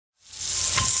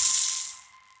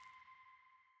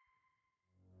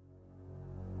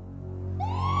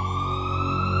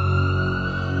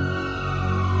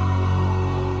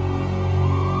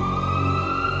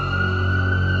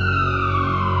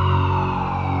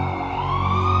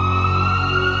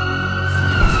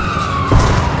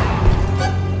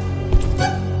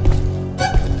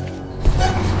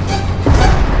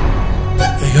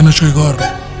পরিচয় কর।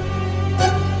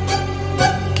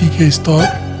 কি কেস তোর?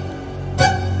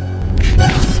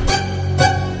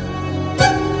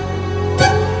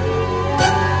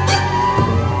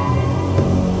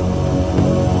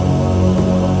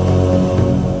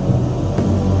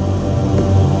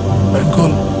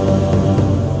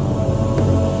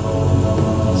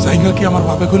 কি আমার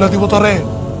বাপে খুলা দিব তোরে?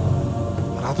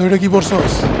 রাতে ওইটা কি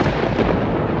করছস?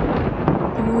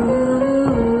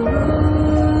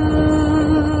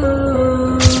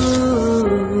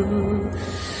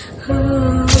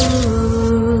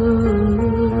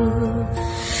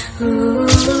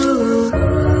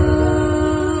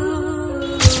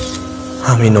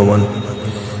 আমি নোমান,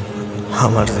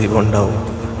 আমার জীবনটাও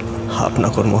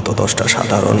আপনার মতো 10টা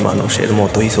সাধারণ মানুষের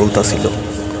মতোই চলতেছিল।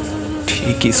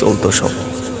 ঠিকই চলতো সব,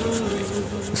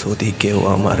 যদি কেউ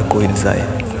আমার কলিজায়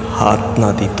হাত না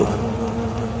দিত।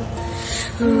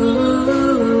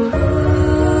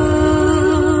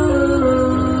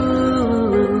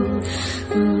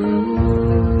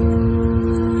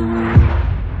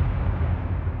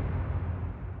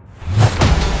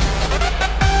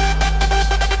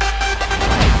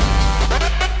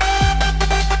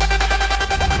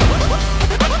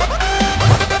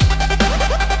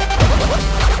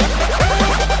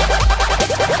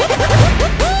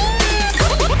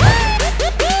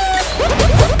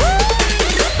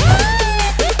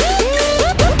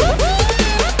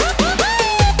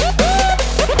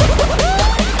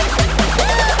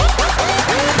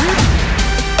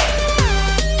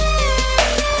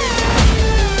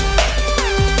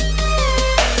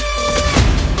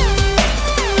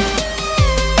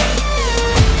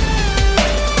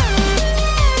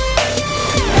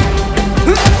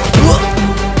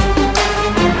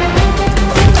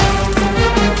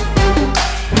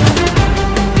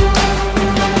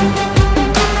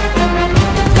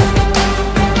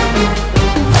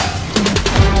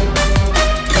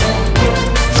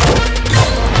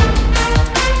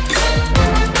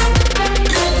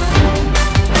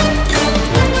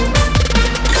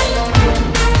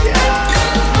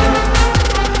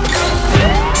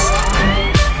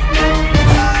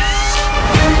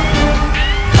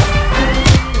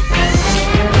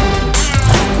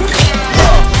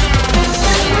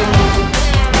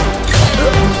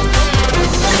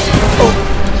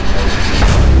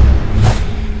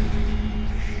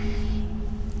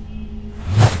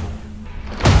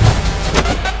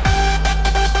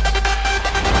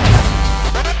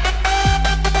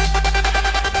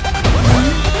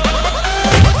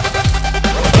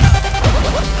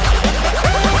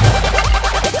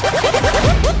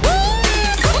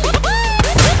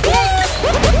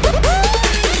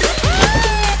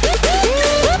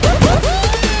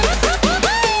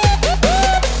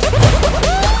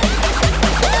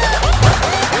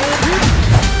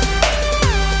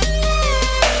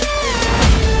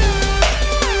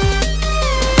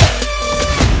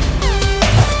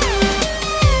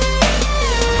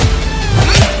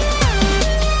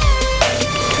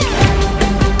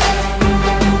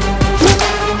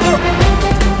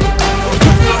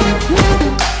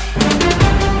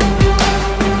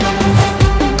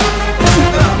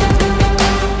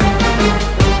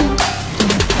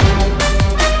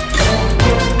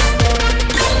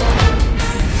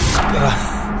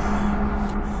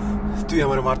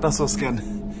 কেন?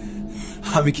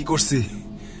 আমি কি করছি?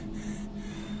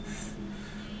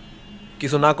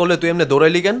 কিছু না করলে তুই এমনি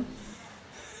দৌড়াইলি কেন?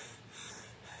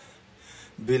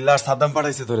 বিল্লার সাদ্দাম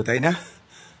পাঠাইছে তোরে, তাই না?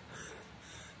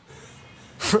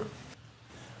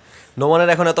 নোমানের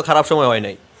এখন এত খারাপ সময় হয়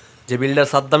নাই যে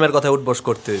বিল্ডার সাদ্দামের কথা উঠবস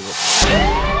করতে হইব।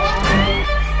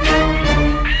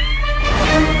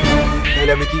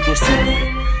 তাইলে আমি কি করছি?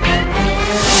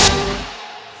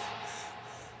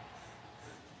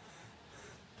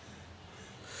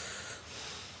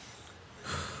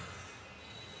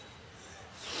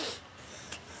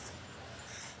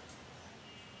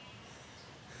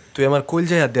 তুই আমার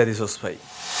কলিজায় হাত দিয়া দিছস ভাই।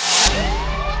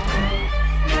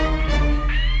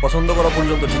 পছন্দ করা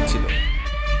পর্যন্ত ঠিক ছিল,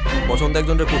 পছন্দ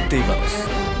একজনের করতেই পারস,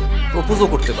 প্রপোজও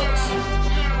করতে পারস,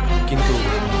 কিন্তু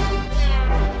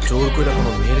জোর করে কোনো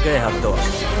মেয়ের গায়ে হাত দেওয়া।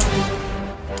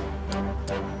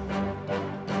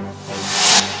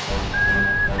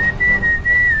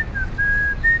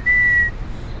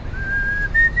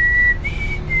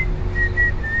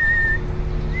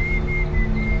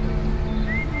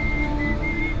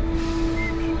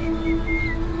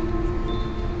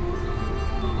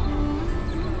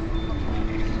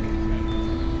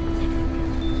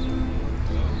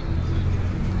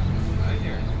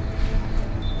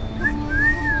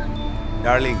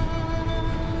 ডার্লিং,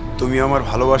 তুমি আমার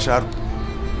ভালোবাসার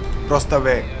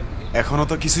প্রস্তাবে এখনো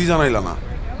তো কিছুই জানাইলা না।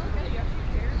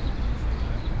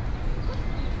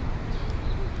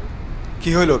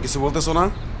 কি হইলো, কিছু বলতেছো না?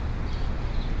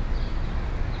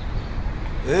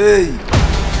 এই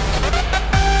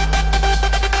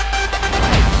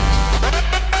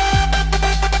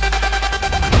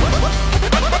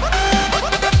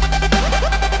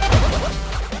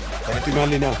তুই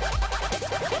মানলি না?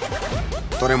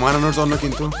 তোরে মানানোর জন্য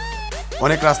কিন্তু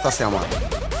অনেক রাস্তা আছে আমার,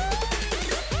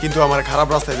 কিন্তু আমার খারাপ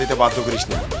রাস্তায় যেতে বাধ্য করিস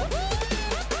না।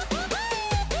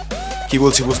 কি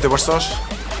বলছি বুঝতে পারছস?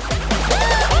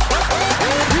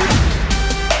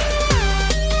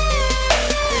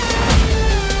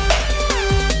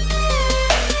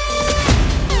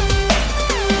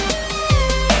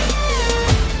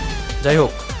 যাই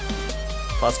হোক,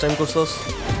 ফার্স্ট টাইম করছস,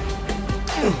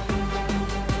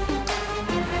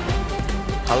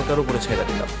 হালকার উপরে ছেড়ে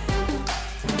দিলাম,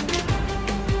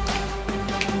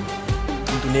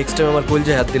 কিন্তু নেক্সট টাইম আমার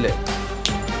কলিজায় হাত দিলে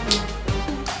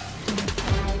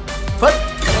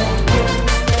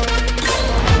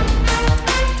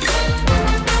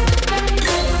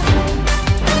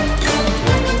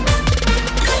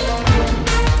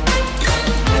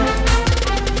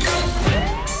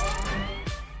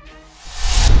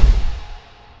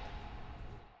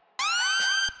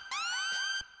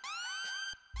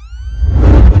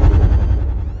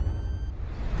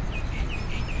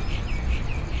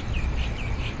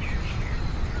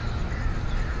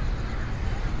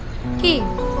কি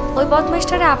ওই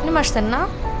বদমাইশটারে আপনি মারছেন না?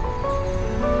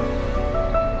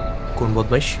 কোন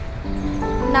বদমাইশ?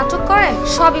 নাটক করেন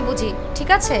সবই বুঝি, ঠিক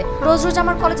আছে? রোজ রোজ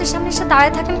আমার কলেজের সামনে এসে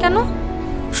দাঁড়ায় থাকেন কেন?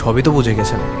 সবই তো বুঝে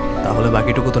গেছেন, তাহলে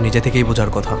বাকিটুকু তো নিজে থেকেই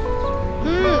বোঝার কথা।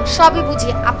 সবই বুঝি।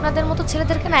 আপনাদের মতো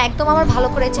ছেলেদেরকে না একদম আমার ভালো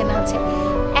করে চেনা আছে।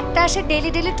 একটা আসে ডেইলি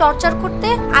ডেইলি টর্চার করতে,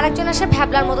 আরেকজন আসে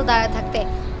ভ্যাবলার মতো দাঁড়ায় থাকতে,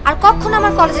 আর কখনো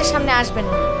আমার কলেজের সামনে আসবেন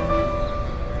না।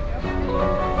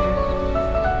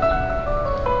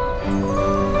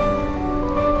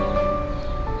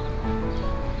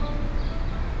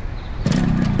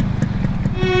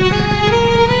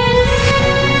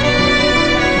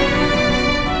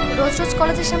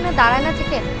 কলেজের সামনে দাঁড়ায় না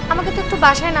থেকে আমাকে তো একটু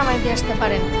বাসায় নামাই দিয়ে আসতে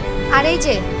পারেন। আর এই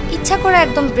যে ইচ্ছা করে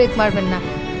একদম ব্রেক মারবেন না,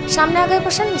 সামনে আগায়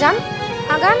বসেন, যান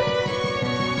আগান।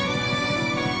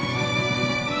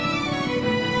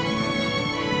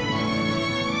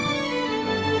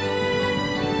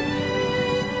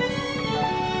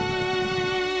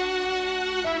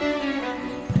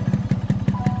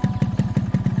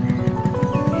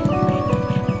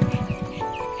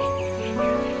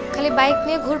 খালি বাইক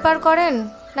নিয়ে ঘুরপার করেন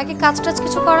নাকি কাজ টাজ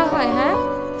কিছু করা হয়? হ্যাঁ,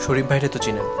 শরীফ ভাইরে তো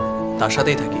চিনেন, তার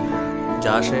সাথেই থাকি,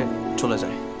 যা আসে চলে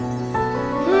যায়।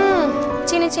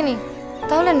 চিনি চিনি।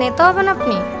 তাহলে নেতা হবেন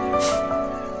আপনি?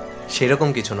 সেরকম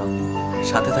কিছু না,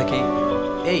 সাথে থাকি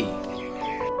এই।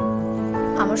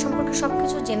 আমার সম্পর্কে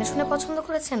সবকিছু জেনে শুনে পছন্দ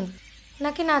করেছেন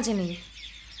নাকি না জেনেই?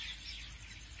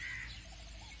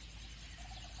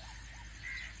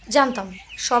 জানতাম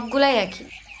সবগুলাই একই।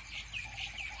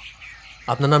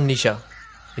 আপনার নাম নিশা,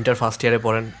 ইন্টার ফার্স্ট ইয়ারে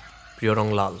পড়েন, প্রিয় রং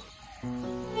লাল,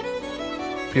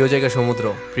 প্রিয় জায়গা সমুদ্র,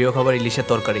 প্রিয় খাবার ইলিশের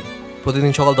তরকারি,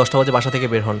 প্রতিদিন সকাল 10টা বাজে বাসা থেকে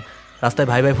বের হন, রাস্তায়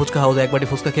ভাই ভাই ফুচকা হাউসে এক বাটি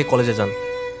ফুচকা খেয়ে কলেজে যান।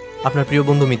 আপনার প্রিয়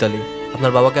বন্ধু মিতালি,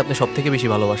 আপনার বাবাকে আপনি সব থেকে বেশি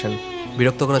ভালোবাসেন,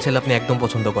 বিরক্ত করা ছেলে আপনি একদম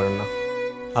পছন্দ করেন না।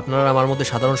 আপনার আমার মধ্যে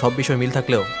সাধারণ সব বিষয় মিল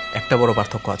থাকলেও একটা বড়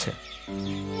পার্থক্য আছে,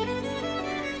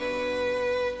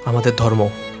 আমাদের ধর্ম।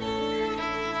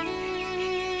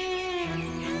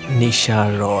 নিশা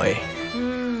রয়।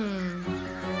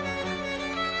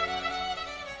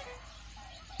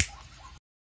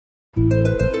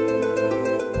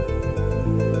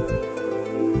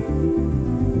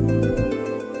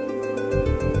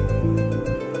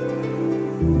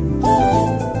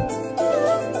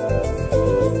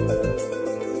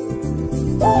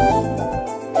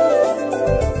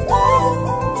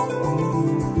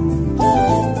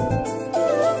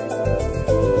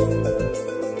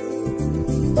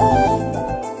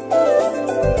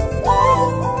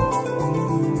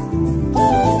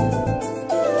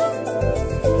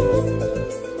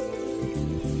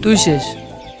 তুই শেষ,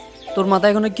 তোর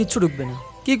মাথায় এখন কিচ্ছু ঢুকবে না।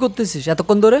 কি করতেছিস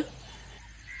এতক্ষণ ধরে?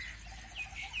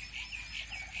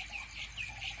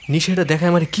 নিশাটা দেখায়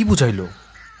আমার কি বুঝাইলো,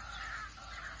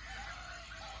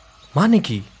 মানে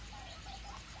কি?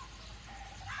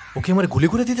 ওকে আমার গুলি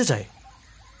করে দিতে চায়?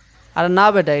 আরে না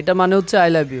বেটা, এটা মানে হচ্ছে আই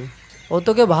লাভ ইউ। ও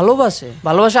তোকে ভালোবাসে,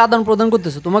 ভালোবাসা আদান প্রদান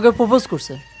করতেছে, তোমাকে প্রপোজ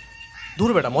করছে। দূর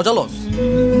বেটা, মজা লস।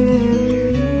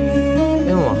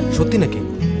 এ মামা, সত্যি নাকি?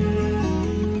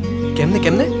 কেমনে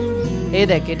কেমনে? এই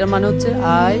দেখ, এটা মানে হচ্ছে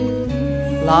আই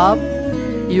লাভ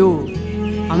ইউ,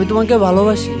 আমি তোমাকে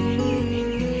ভালোবাসি,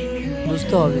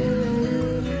 বুঝতে হবে।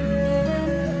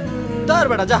 তার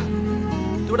বেটা যা,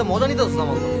 তুই বেটা মজা নিতে আসছিস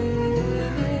আমার।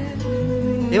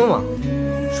 এ মামা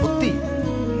সত্যি?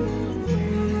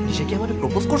 নিশা কি কি আমারে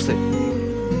প্রপোজ করছে?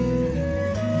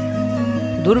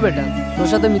 দূর বেটা, তোর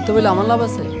সাথে মিথ্যে বলে আমার লাভ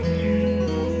আছে?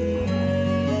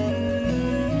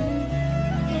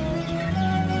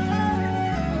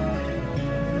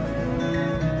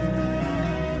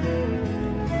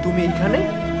 তুমি এইখানে?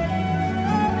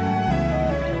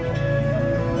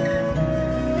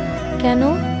 কেন,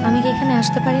 আমি কি এখানে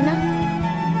আসতে পারি না?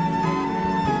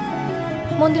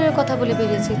 মন্দিরের কথা বলে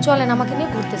বেরিয়েছি, চলেন আমাকে নিয়ে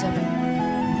ঘুরতে যাবেন।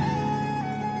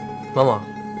 মামা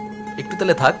একটু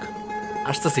তাহলে থাক,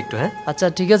 আসতেছি একটু। হ্যাঁ আচ্ছা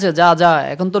ঠিক আছে, যা যা,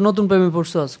 এখন তো নতুন প্রেমে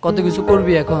পড়ছস, কত কিছু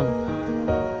করবি এখন।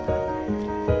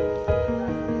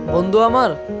 বন্ধু আমার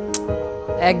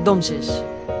একদম শেষ।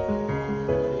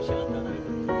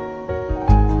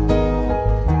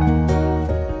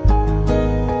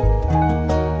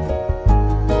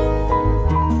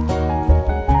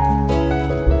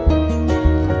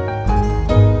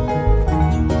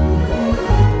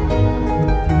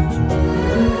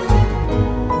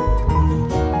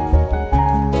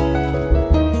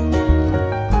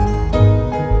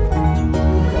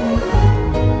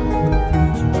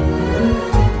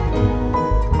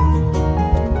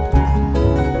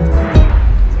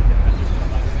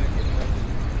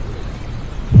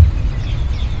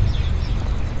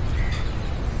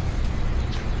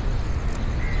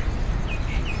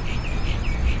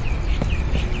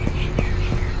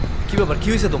 কি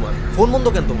হয়েছে তোমার? ফোন বন্ধ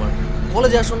কেন তোমার?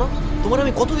 কলেজে আসো না? তোমার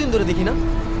আমি কতদিন ধরে দেখি না।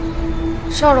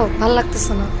 সরো, ভালো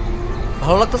লাগতেছে না।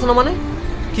 ভালো লাগতেছে না মানে?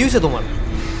 কি হয়েছে তোমার?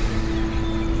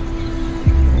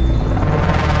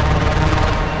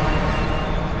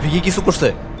 ভিকি কিছু করছে?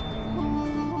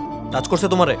 টাচ করছে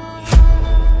তোমারে?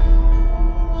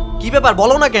 কি ব্যাপার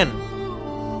বলো না কেন?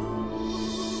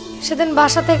 সেদিন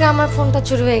বাসা থেকে আমার ফোনটা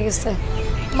চুরি হয়ে গেছে।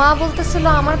 মা বলতেছিল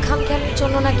আমার খামখেয়ালির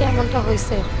জন্য নাকি এমনটা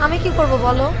হয়েছে। আমি কি করব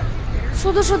বলো?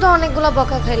 শুধু শুধু অনেকগুলা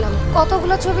বকা খাইলাম,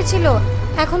 কতগুলো ছবি ছিল,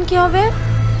 এখন কি হবে?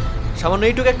 সামান্য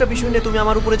এইটুকু একটা বিষয় নিয়ে তুমি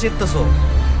আমার উপরে চেততেছো।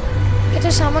 এটা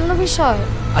সামান্য বিষয়?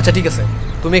 আচ্ছা ঠিক আছে,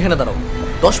 তুমি এখানে দাঁড়াও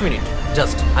 10 মিনিট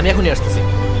জাস্ট, আমি এখনই আসতেছি।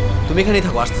 তুমি এখানেই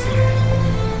থাকো, আসতেছি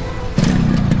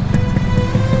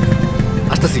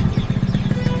আসতেছি।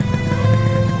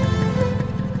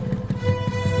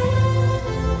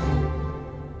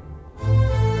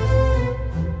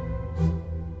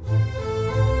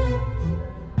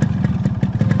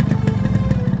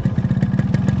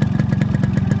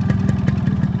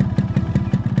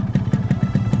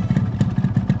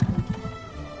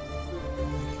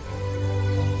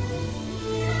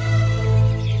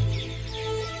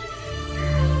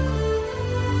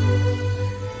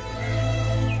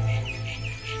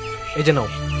 এই যে নাও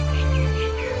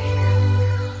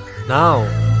নাও,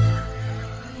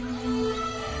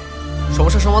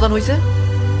 সমস্যার সমাধান হয়েছে।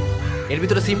 এর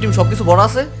ভিতরে সিম টিম সবকিছু বড়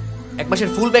আছে, 1 মাসের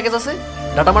ফুল প্যাকেজ আছে,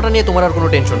 ডাটা মাটা নিয়ে তোমার আর কোনো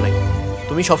টেনশন নাই।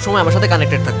 তুমি সবসময় আমার সাথে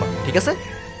কানেক্টেড থাকবা, ঠিক আছে?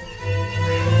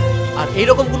 আর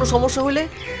এইরকম কোনো সমস্যা হইলে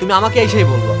তুমি আমাকে এসেই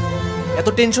বলবা, এত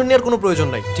টেনশন নেওয়ার কোনো প্রয়োজন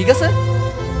নাই, ঠিক আছে?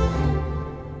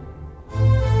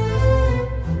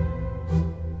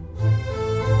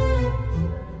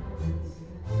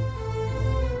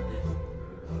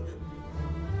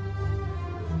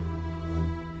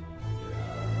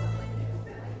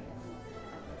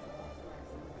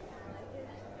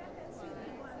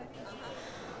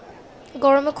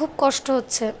 গরমে খুব কষ্ট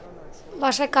হচ্ছে,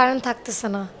 বাসায় কারেন্ট থাকতেছে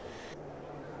না,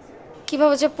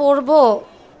 কিভাবে যে পড়বো।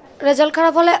 রেজাল্ট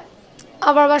খারাপ হলে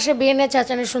আবার বাসায় বিয়ে নিয়ে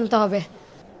চেঁচানি শুনতে হবে।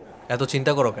 এত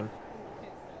চিন্তা করো কেন?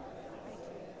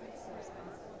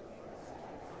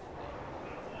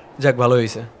 যাক ভালো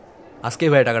হয়েছে, আজকেই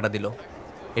ভাই টাকাটা দিল।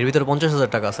 এর ভিতরে 50,000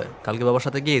 টাকা আছে, কালকে বাবার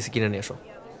সাথে গিয়ে এসি কিনে নিয়ে এসো।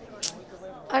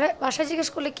 আরে বাসায় জিজ্ঞেস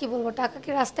করলে কি বলবো? টাকা কি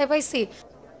রাস্তায় পাইছি?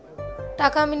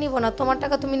 টাকা আমি নিব না, তোমার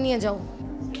টাকা তুমি নিয়ে যাও।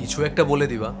 কিছু একটা বলে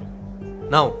দিবা।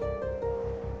 নাও।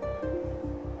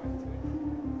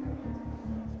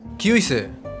 কি হইছে?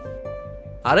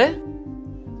 আরে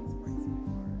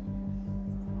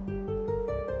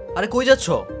আরে কই যাচ্ছ?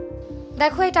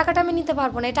 দেখো এই টাকাটা আমি নিতে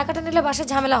পারবো না, এই টাকাটা নিলে বাসায়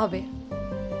ঝামেলা হবে।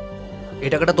 এই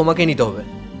টাকাটা তোমাকেই নিতে হবে,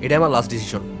 এটাই আমার লাস্ট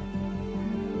ডিসিশন।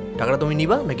 টাকাটা তুমি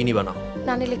নিবা নাকি নিবা না?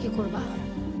 না নিলে কি করবা?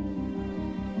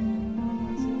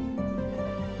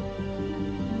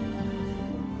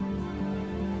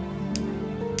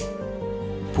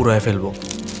 পুরায় ফেলবো।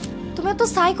 তুমি এত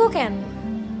সাইকো কেন?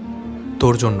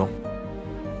 তোর জন্য।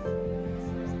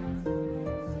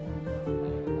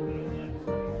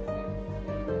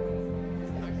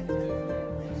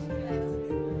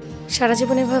 সারা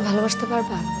জীবন এভাবে ভালোবাসতে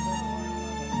পারবা?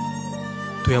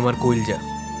 তুই আমার কলিজা,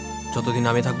 যতদিন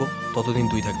আমি থাকবো ততদিন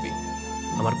তুই থাকবি।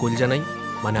 আমার কলিজা নাই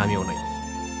মানে আমিও নাই।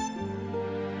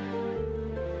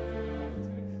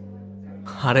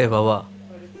 আরে বাবা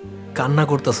কান্না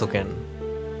করতেছো কেন?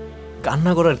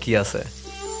 কান্না করার কি আছে?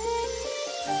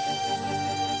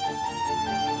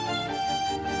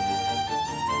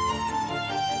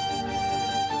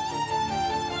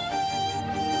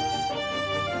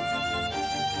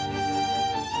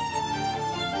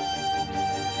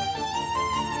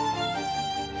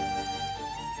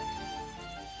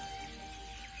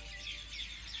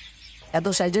 এত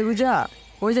সাইজে গুজা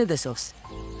কই যাইতেছস?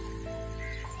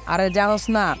 আরে জানোস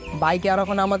না বাইকে আর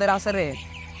এখন আমাদের আছে রে,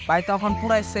 ভাই তখন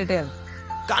পুরাই সেটেল।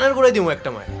 কানের করে দিমু একটা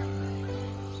মায়।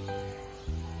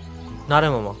 না রে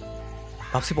মামা,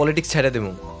 ভাবছি পলিটিক্স ছেড়ে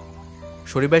দেবো।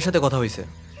 শরীফ ভাইয়ের সাথে কথা হয়েছে,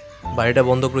 বাড়িটা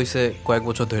বন্ধক রয়েছে কয়েক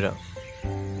বছর ধরে,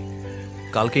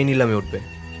 কালকেই নিলামে উঠবে।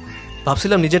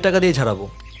 ভাবছিলাম নিজের টাকা দিয়ে ছাড়াবো,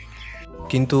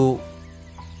 কিন্তু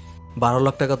 12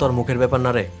 লাখ টাকা তো আর মুখের ব্যাপার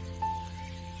না রে।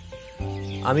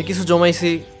 আমি কিছু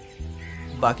জমাইছি,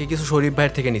 বাকি কিছু শরীফ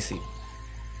ভাইয়ের থেকে নিছি।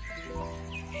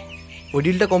 ওই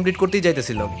ডিলটা কমপ্লিট করতেই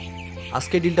যাইতেছিলাম,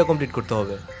 আজকে ডিলটা কমপ্লিট করতে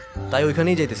হবে, তাই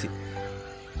ওইখানেই যাইতেছি।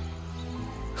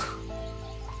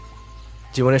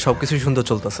 জীবনে সব কিছুই সুন্দর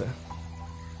চলতেছে।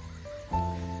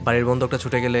 বাড়ির বন্ধকটা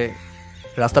ছুটে গেলে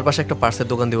রাস্তার পাশে একটা পার্সের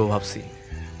দোকান দিব ভাবছি,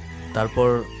 তারপর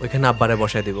ওইখানে আব্বারে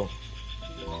বসায় দিব।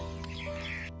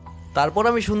 তারপর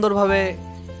আমি সুন্দরভাবে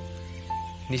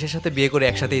নিশার সাথে বিয়ে করে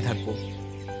একসাথেই থাকবো।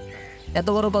 এত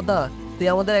বড় কথা তুই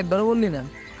আমাদের একবারও বললি না,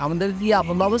 আমাদের কি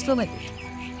আপন অবস্থা নাকি?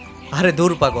 আরে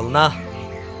দূর পাগল না।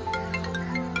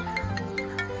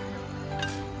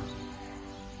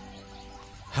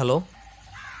 হ্যালো,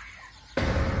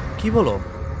 কি বলো?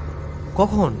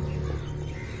 কখন?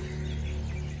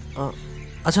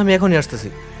 আচ্ছা আমি এখনই আসতেছি,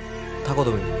 থাকো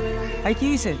তুমি। ভাই কি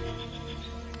হয়েছে?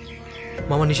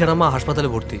 মামা নিশার আম্মা হাসপাতালে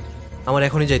ভর্তি, আমার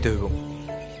এখনই যাইতে হইব।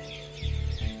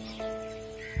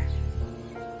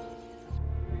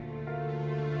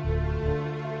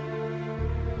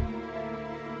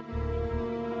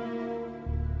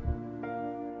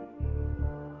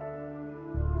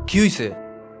 কি হয়েছে?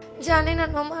 জানি না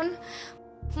নোমান,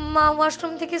 মা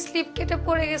ওয়াশরুম থেকে স্লিপ কেটে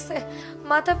পড়ে গেছে,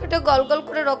 মাথা ফেটে গল গল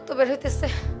করে রক্ত বের হইতেছে।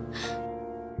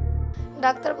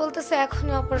 ডাক্তার বলতেছে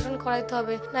এখনই অপারেশন করাইতে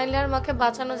হবে, নাইলে আর মাকে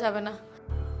বাঁচানো যাবে না।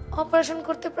 অপারেশন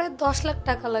করতে প্রায় 10 লাখ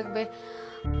টাকা লাগবে।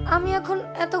 আমি এখন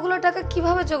এতগুলো টাকা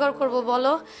কিভাবে জোগাড় করব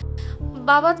বলো?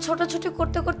 বাবা ছোটাছুটি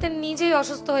করতে করতে নিজেই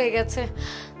অসুস্থ হয়ে গেছে,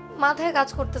 মাথায় কাজ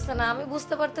করতেছে না, আমি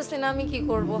বুঝতে পারতেছি না আমি কি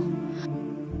করব।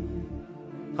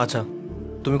 আচ্ছা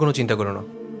তুমি কোনো চিন্তা করো না,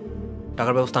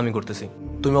 টাকার ব্যবস্থা আমি করতেছি,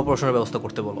 তুমি অপারেশনের ব্যবস্থা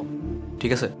করতে বলো,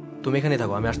 ঠিক আছে? তুমি এখানেই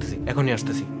থাকো, আমি আসতেছি, এখনই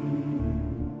আসতেছি।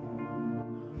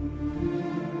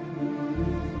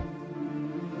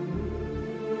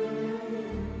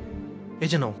 এই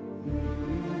যে নাও,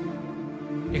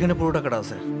 এখানে পুরো টাকাটা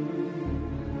আছে,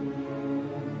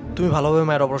 তুমি ভালোভাবে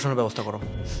মায়ের অপারেশনের ব্যবস্থা করো।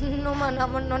 নোমান,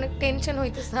 আমার অনেক টেনশন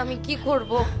হইতেছে, আমি কি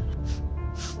করব?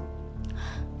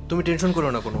 তুমি টেনশন করো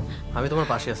না কোনো, আমি তোমার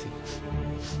পাশে আছি।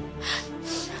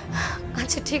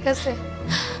 আচ্ছা ঠিক আছে,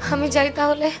 আমি যাই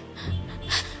তাহলে।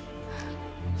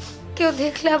 কেউ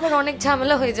দেখলে আবার অনেক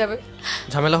ঝামেলা হয়ে যাবে।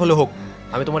 ঝামেলা হলে হোক,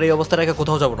 আমি তোমার এই অবস্থা রেখে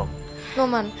কোথাও যাবো না।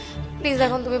 নোমান প্লিজ,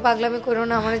 এখন তুমি পাগলামি করো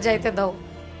না, আমারে যাইতে দাও।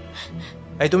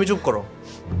 এই তুমি চুপ করো,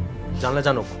 জানলে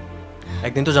জানুক,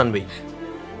 একদিন তো জানবেই,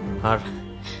 আর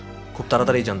খুব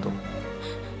তাড়াতাড়ি জানতো।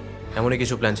 এমনই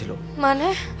কিছু প্ল্যান ছিল। মানে?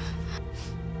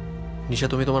 নিশা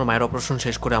তুমি তোমার মায়ের অপারেশন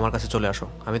শেষ করে আমার কাছে চলে আসো,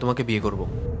 আমি তোমাকে বিয়ে করব।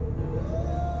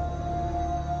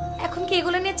 এখন কি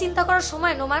এগুলো নিয়ে চিন্তা করার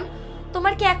সময় নোমান?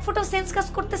 তোমার কি এক ফোঁটা সেন্স কাজ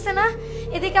করতেছে না?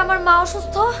 এদিকে আমার মা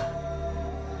অসুস্থ।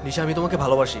 নিশা আমি তোমাকে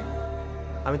ভালোবাসি,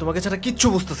 আমি তোমাকে ছাড়া কিচ্ছু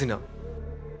বুঝতেছি না।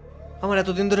 আমার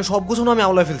এতদিন ধরে সব গোছানো আমি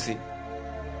আওলায় ফেলছি,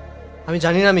 আমি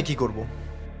জানি না আমি কি করব।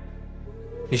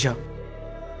 নিশা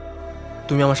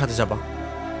তুমি আমার সাথে যাবা,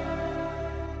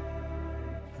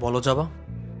 বলো যাবা?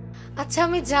 আচ্ছা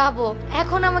আমি যাব,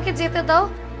 এখন আমাকে যেতে দাও,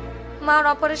 মার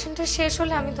অপারেশনটা শেষ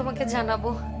হলে আমি তোমাকে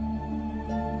জানাবো।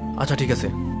 আচ্ছা ঠিক আছে,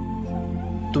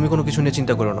 তুমি কোনো কিছু নিয়ে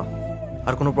চিন্তা করো না,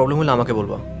 আর কোনো প্রবলেম হলে আমাকে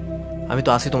বলবা, আমি তো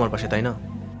আছি তোমার পাশে, তাই না?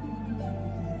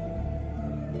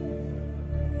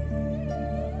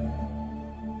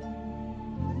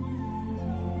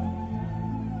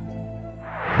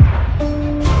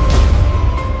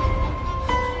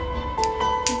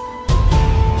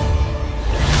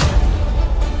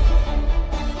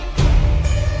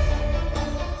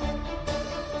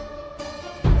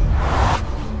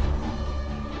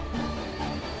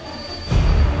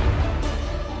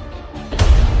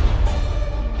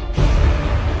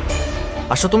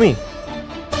 আসো তুমি,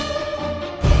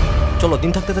 চলো,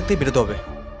 দিন থাকতে থাকতেই বেরোতে হবে।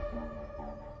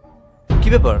 কি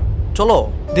ব্যাপার, চলো,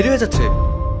 দেরি হয়ে যাচ্ছে।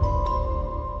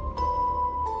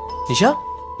 নিশা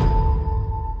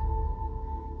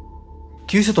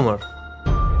কি হয়েছে তোমার?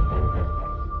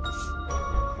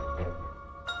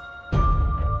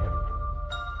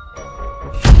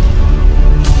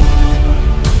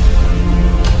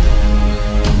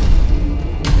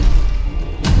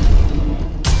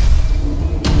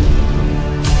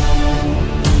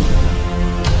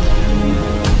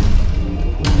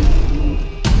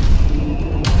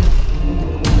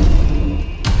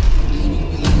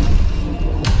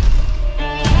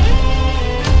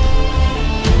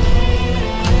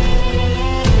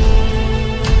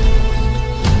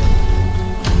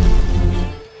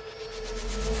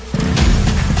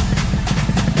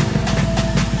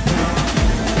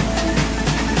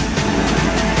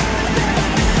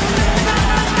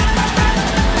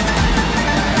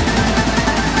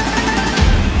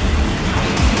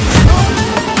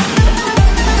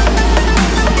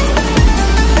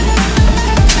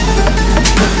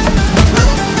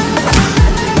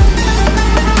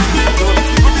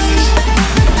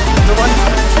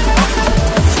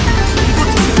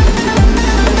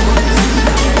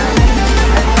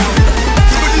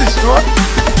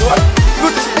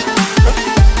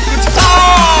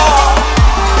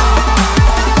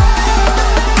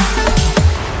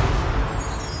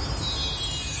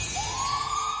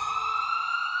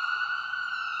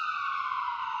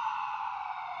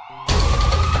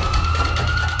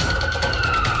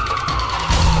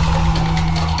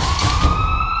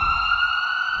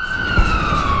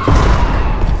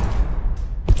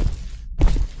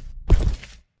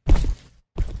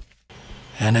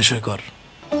 এনে সই কর।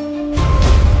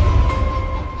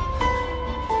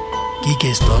 কি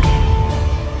কেস তোর?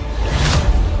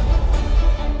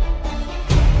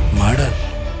 Murder?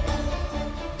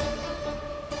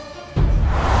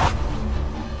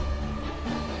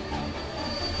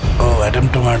 O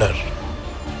attempt to murder.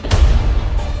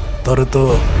 তোরে তো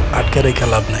আটকে রেখে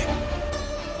লাভ নাই,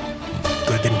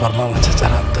 2 দিন পর মামলা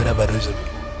চাচার হাত ধরে বের হয়ে যাবে।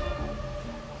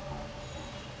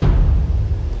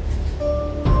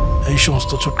 এই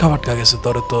সমস্ত ছুটকা ফাটকা গেছে,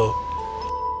 তোরে তো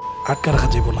আটকে রাখা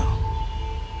যাব না।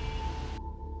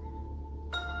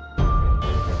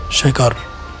 শেখর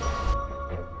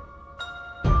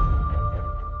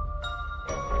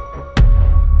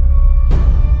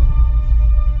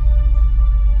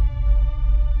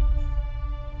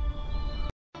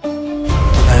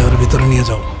ওর ভিতরে নিয়ে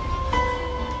যাও,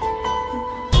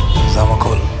 জামা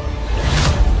খোল।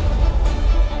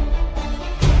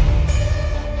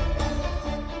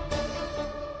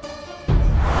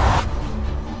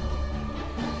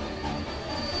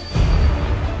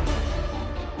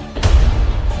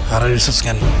 আর রিসার্চ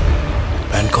কেন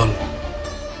প্যান্ট খোল।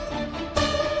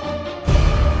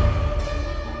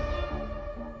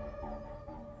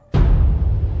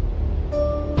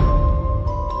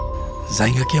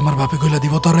 জায়গা কি আমার বাপে কইলা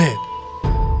দিব তোরে?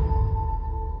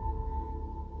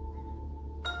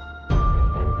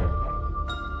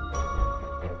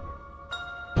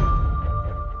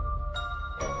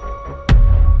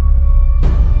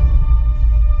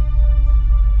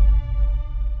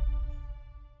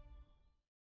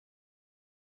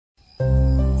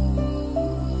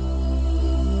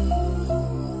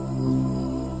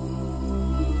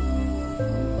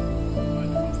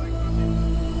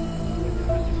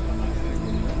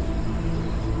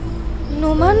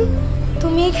 নোমান,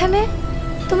 তুমি এখানে?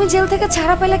 তুমি জেল থেকে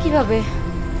ছাড়া পেলা কিভাবে?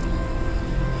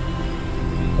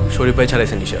 শরীফ ভাই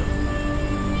ছাড়াইছে নিশা।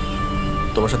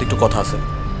 তোমার সাথে একটু কথা আছে,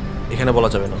 এখানে বলা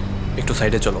যাবে না, একটু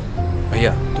সাইডে চলো।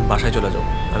 ভাইয়া তুমি বাসায় চলে যাও,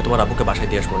 আমি তোমার আব্বুকে বাসায়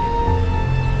দিয়ে আসবো।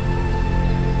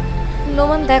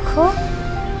 নোমান দেখো,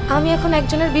 আমি এখন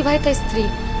একজনের বিবাহিতা স্ত্রী,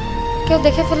 কেউ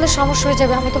দেখে ফেললে সমস্যা হয়ে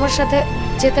যাবে, আমি তোমার সাথে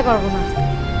যেতে পারবো না।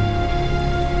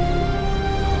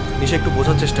 নিশা একটু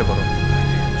বোঝার চেষ্টা করো,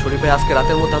 শরীফ ভাই আজকে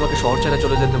রাতের মধ্যে আমাকে শহর ছেড়ে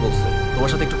চলে যেতে বলছে, তোমার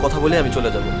সাথে একটু কথা বলে আমি চলে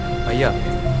যাব। ভাইয়া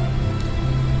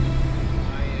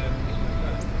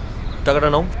টাকাটা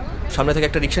নাও, সামনে থেকে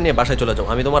একটা রিক্সা নিয়ে বাসায় চলে যাও,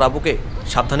 আমি তোমার আব্বুকে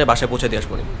সাবধানে বাসায় পৌঁছে দিয়ে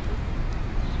আসবো।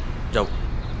 যাও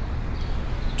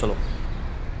চলো।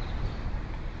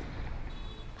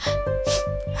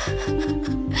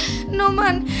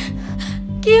 নোমান,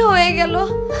 কি হয়ে গেল?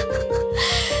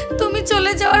 তুমি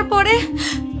চলে যাওয়ার পরে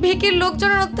ভিকির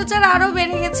লোকজনের অত্যাচার আরো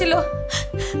বেড়ে গেছিল।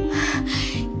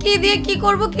 কি দিয়ে কি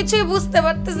করব কিছুই বুঝতে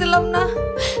পারতেছিলাম না।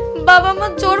 বাবা মা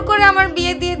জোর করে আমার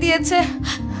বিয়ে দিয়ে দিয়েছে।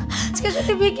 আজকে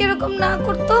যদি ভিকি এরকম না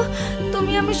করতো,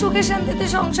 তুমি আমি সুখে শান্তিতে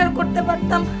সংসার করতে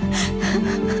পারতাম।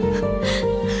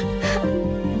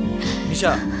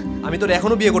 নিশা, আমি তোর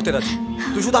এখনো বিয়ে করতে রাজি,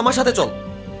 তুই শুধু আমার সাথে চল।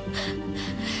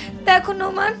 দেখো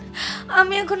নোমান,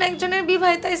 আমি এখন একজনের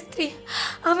বিবাহিতা স্ত্রী,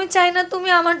 আমি চাই না তুমি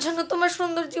আমার জন্য তোমার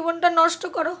সুন্দর জীবনটা নষ্ট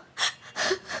করো।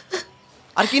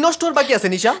 আর কি নষ্ট হওয়ার বাকি আছে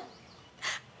নিশা?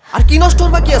 আর কি নষ্ট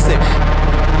হওয়ার বাকি আছে?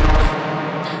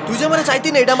 তুই যে আমারে চাইতি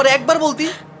না, এটা আমারে একবার বলতি,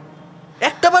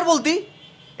 একটাবার বলতি,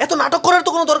 এত নাটক করার তো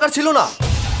কোনো দরকার ছিল না।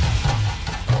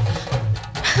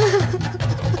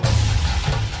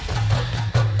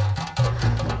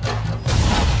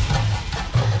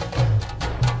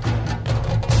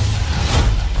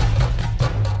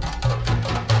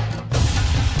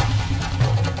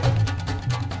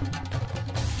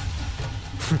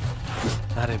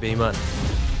 আরে বেঈমান,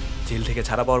 জেল থেকে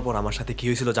ছাড়া পাওয়ার পর আমার সাথে কি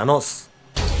হয়েছিল জানোস?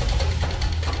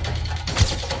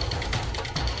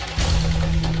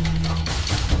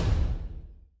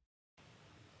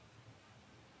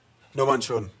 নোমান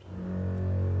শোন,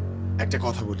 একটা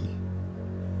কথা বলি,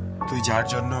 তুই যার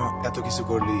জন্য এত কিছু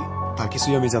করলি তার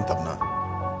কিছুই আমি জানতাম না।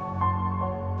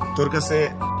 তোর কাছে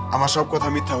আমার সব কথা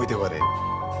মিথ্যা হইতে পারে।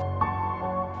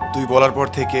 তুই বলার পর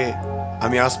থেকে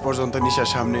আমি আজ পর্যন্ত নিশার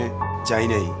সামনে যাই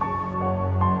নাই,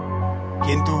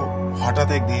 কিন্তু হঠাৎ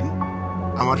একদিন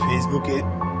আমার ফেসবুকে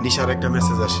নিশার একটা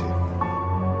মেসেজ আসে।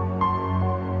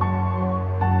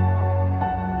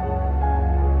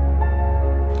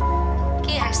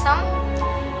 কি হ্যান্ডসাম,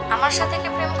 আমার সাথে কি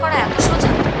প্রেম করা এত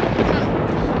সোজা?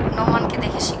 নোমানকে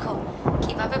দেখে শিখো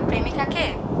কিভাবে প্রেমিকাকে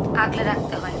আগলে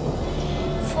রাখতে হয়।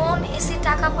 ফোন, এসি,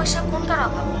 টাকা পয়সা কোনটার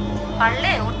অভাব?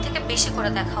 পারলে ওর থেকে বেশি করে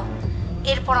দেখাও,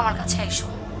 এরপর আমার কাছে আইসো।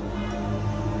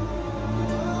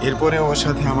 এরপরে ওর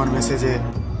সাথে আমার মেসেজে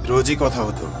রোজই কথা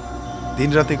হতো, দিন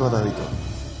রাতে কথা হইতো।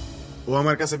 ও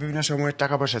আমার কাছে বিভিন্ন সময়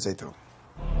টাকা পয়সা চাইতো।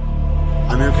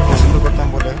 আমি ওকে পছন্দ করতাম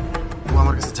বলে ও আমার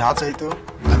আমার কাছে যা চাইতো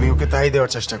আমি ওকে তাই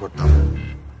দেওয়ার চেষ্টা করতাম।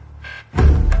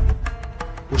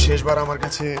 ও শেষবার আমার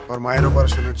কাছে ওর মায়ের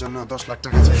অপারেশনের জন্য 10 লাখ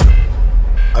টাকা চাইল।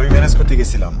 আমি ম্যানেজ করতে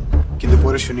গেছিলাম, কিন্তু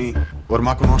পরে শুনি ওর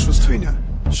মা কোনো অসুস্থই না,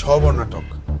 সব ওর নাটক।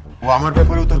 ও আমার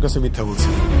ব্যাপারেও তোর কাছে মিথ্যা বলছে,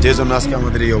 যে জন্য আজকে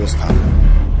আমাদের এই অবস্থা।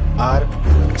 আর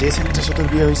যে ছেলেটার সাথে ওর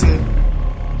বিয়ে হয়েছে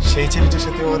সেই ছেলেটার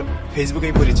সাথে ওর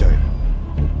ফেসবুকেই পরিচয়।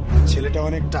 ছেলেটা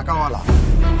অনেক টাকাওয়ালা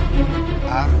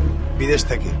আর বিদেশ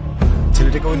থেকে।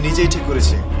 ছেলেটাকে ও নিজেই ঠিক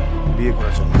করেছে বিয়ে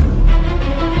করার জন্য।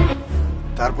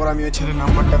 তারপর আমি ওই ছেলের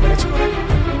নাম্বারটা ম্যানেজ করে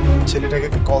ছেলেটাকে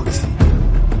কল দিছি।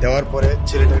 দেওয়ার পরে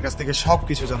ছেলেটার কাছ থেকে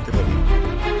সবকিছু জানতে পারি।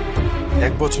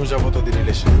 1 বছর যাবত ওদের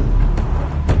রিলেশন,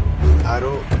 আর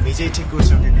ও নিজেই ঠিক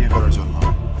করছে ওকে বিয়ে করার জন্য।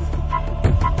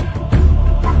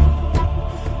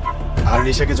 আর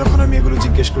নিশাকে যখন আমি এগুলো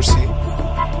জিজ্ঞেস করছি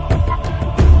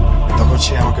তখন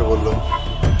সে আমাকে বলল,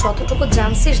 যতটুকু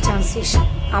জানছিস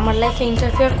আমার লাইফে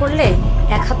ইন্টারফেয়ার করলে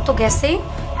 1 হাত তো গেছেই,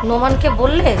 নোমানকে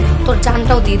বললে তোর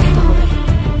জানটাও দিয়ে দিতে হবে।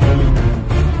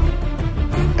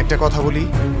 একটা কথা বলি,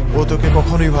 ও তোকে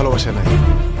কখনোই ভালোবাসে নাই।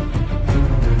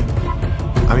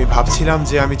 আমি ভাবছিলাম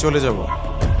যে আমি চলে যাব,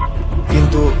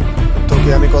 কিন্তু তোকে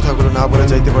আমি কথাগুলো না বলে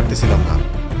যাইতে পারতেছিলাম না।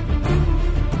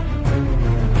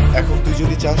 এখন তুই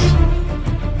যদি চাস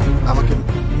আমাকে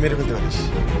মেরে ফেলতে পারিস,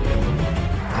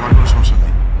 আমার কোনো সমস্যা নাই।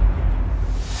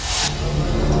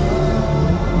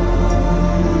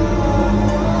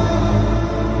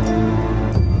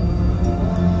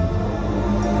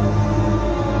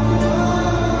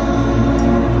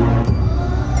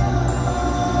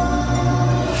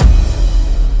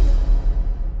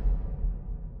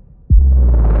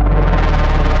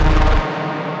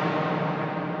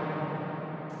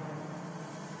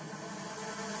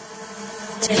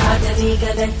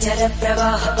 गगनचर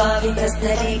प्रवाह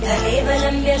पावितस्थले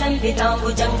कलेवलम्ब्य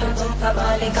लम्बिताम्बुजङ्गं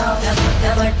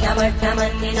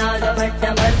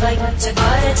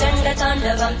कपालिकामट्टमट्टमन्निनादमट्टमर्वयच्चकार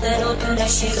चण्डताण्डवं तनोतु न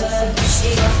शिव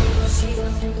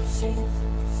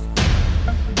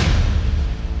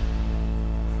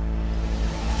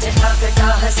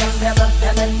जटाकटाः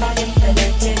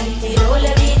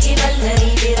सम्भ्रमभ्रमन्निलिम्पलज्जरीतिरोलवीचि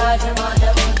वल्लरी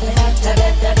विराजमानमोदरी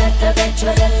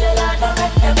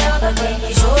जगद्दगद्दगज्ज्वलल्ललाटकट्टव्यापके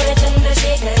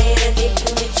किशोरचन्द्रशेखरे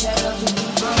रतिक्षुमिच्छरम्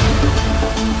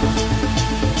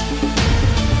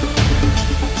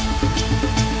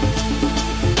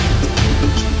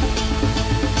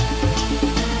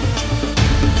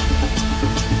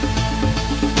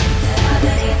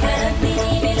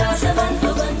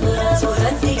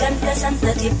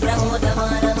संतति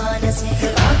प्रमोदमान मानसे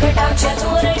कृपाकटाक्ष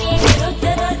धोरणी विरुद्ध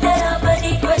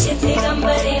दुर्धरापदि क्वचित्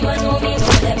दिगम्बरे मनोमि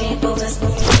मूलमे कुवस्तु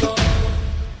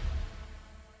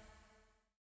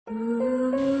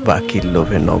বাকির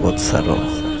লোভে নগদ সারো,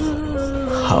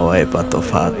 হাওয়ায় পাতো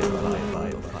ফাত,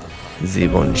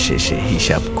 জীবন শেষে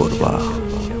হিসাব করবা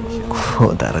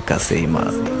খোদার কাছেই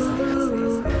মাত।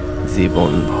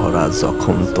 জীবন ভরা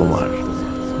জখম তোমার,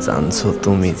 জানছো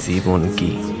তুমি জীবন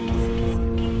কি?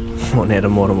 মনের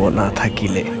মর্ম না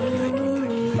থাকিলে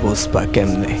বুঝবা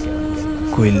কেমনে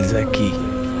কইলজা কি?